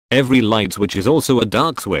Every light switch is also a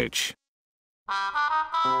dark switch.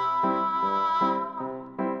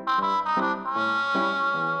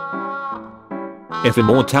 If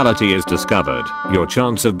immortality is discovered, your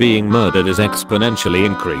chance of being murdered is exponentially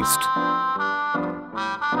increased.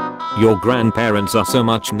 Your grandparents are so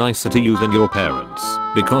much nicer to you than your parents,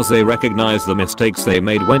 because they recognize the mistakes they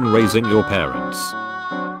made when raising your parents.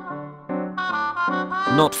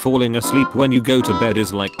 Not falling asleep when you go to bed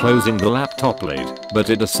is like closing the laptop lid, but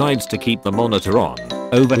it decides to keep the monitor on,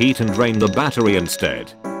 overheat and drain the battery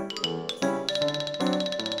instead.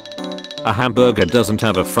 A hamburger doesn't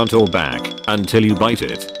have a front or back until you bite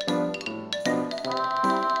it.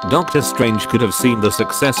 Doctor Strange could have seen the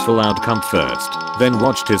successful outcome first, then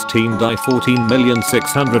watched his team die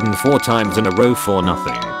 14,604 times in a row for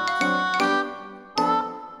nothing.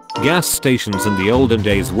 Gas stations in the olden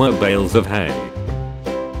days were bales of hay.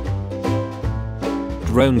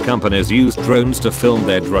 Drone companies use drones to film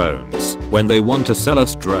their drones when they want to sell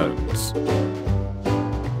us drones.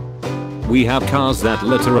 We have cars that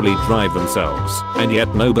literally drive themselves, and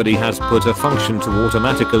yet nobody has put a function to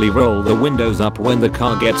automatically roll the windows up when the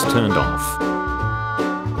car gets turned off.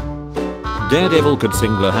 Daredevil could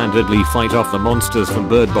single-handedly fight off the monsters from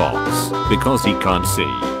Bird Box because he can't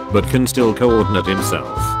see, but can still coordinate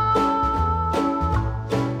himself.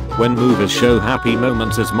 When movies show happy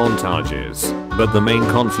moments as montages, but the main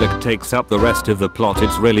conflict takes up the rest of the plot,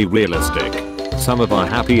 it's really realistic. Some of our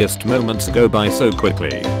happiest moments go by so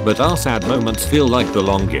quickly, but our sad moments feel like the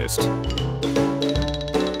longest.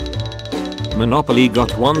 Monopoly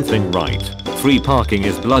got one thing right: free parking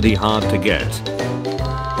is bloody hard to get.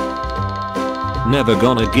 Never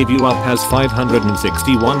Gonna Give You Up has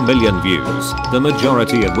 561 million views, the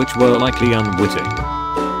majority of which were likely unwitting.